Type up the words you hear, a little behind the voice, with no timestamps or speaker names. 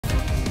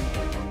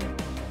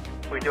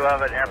We do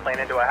have an airplane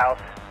into a house.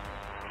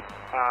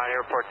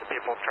 Airport to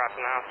people trapped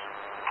in the house.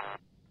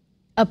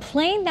 A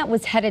plane that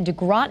was headed to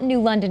Groton-New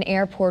London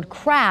Airport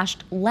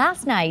crashed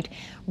last night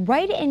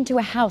right into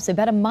a house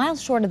about a mile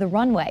short of the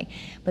runway.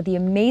 But the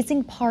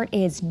amazing part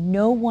is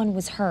no one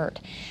was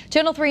hurt.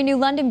 Channel 3 New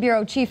London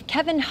Bureau Chief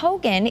Kevin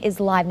Hogan is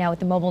live now at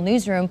the mobile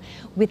newsroom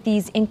with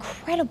these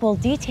incredible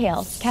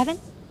details. Kevin?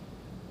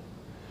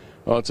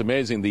 Well, it's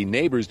amazing. The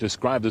neighbors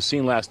described the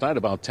scene last night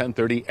about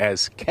 10:30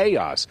 as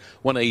chaos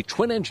when a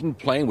twin-engine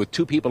plane with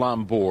two people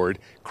on board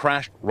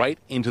crashed right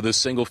into the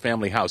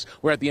single-family house.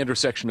 We're at the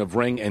intersection of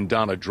Ring and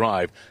Donna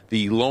Drive.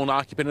 The lone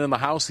occupant in the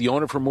house, the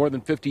owner for more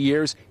than 50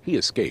 years, he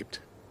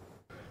escaped.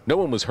 No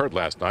one was hurt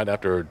last night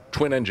after a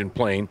twin-engine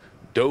plane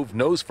dove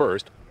nose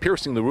first,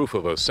 piercing the roof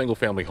of a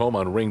single-family home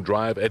on Ring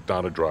Drive at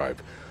Donna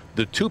Drive.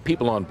 The two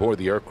people on board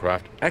the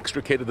aircraft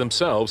extricated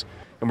themselves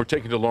and were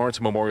taken to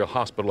Lawrence Memorial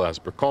Hospital as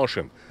a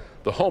precaution.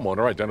 The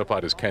homeowner,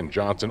 identified as Ken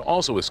Johnson,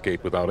 also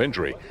escaped without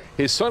injury.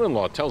 His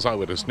son-in-law tells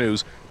Eyewitness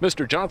News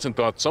Mr. Johnson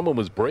thought someone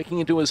was breaking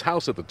into his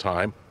house at the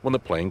time when the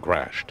plane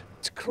crashed.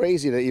 It's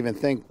crazy to even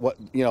think what,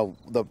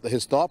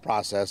 his thought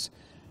process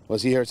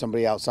was he heard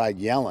somebody outside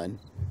yelling,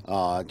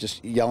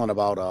 just yelling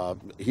about,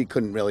 he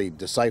couldn't really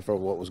decipher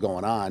what was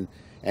going on,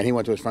 and he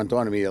went to his front door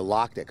and immediately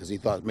locked it because he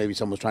thought maybe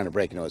someone was trying to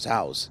break into his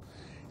house.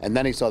 And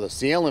then he saw the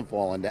ceiling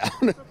falling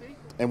down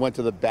and went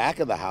to the back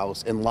of the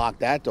house and locked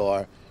that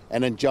door,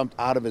 and then jumped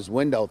out of his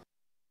window.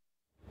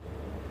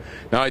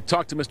 Now, I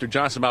talked to Mr.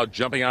 Johnson about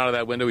jumping out of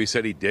that window. He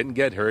said he didn't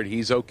get hurt.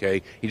 He's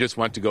okay. He just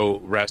went to go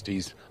rest.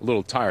 He's a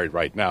little tired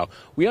right now.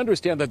 We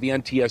understand that the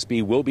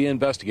NTSB will be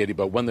investigating,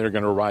 but when they're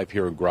going to arrive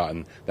here in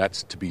Groton,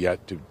 that's to be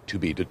yet to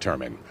be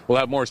determined. We'll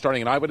have more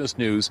starting in Eyewitness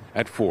News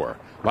at 4.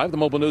 Live at the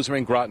mobile newsroom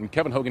in Groton,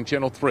 Kevin Hogan,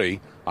 Channel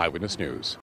 3, Eyewitness News.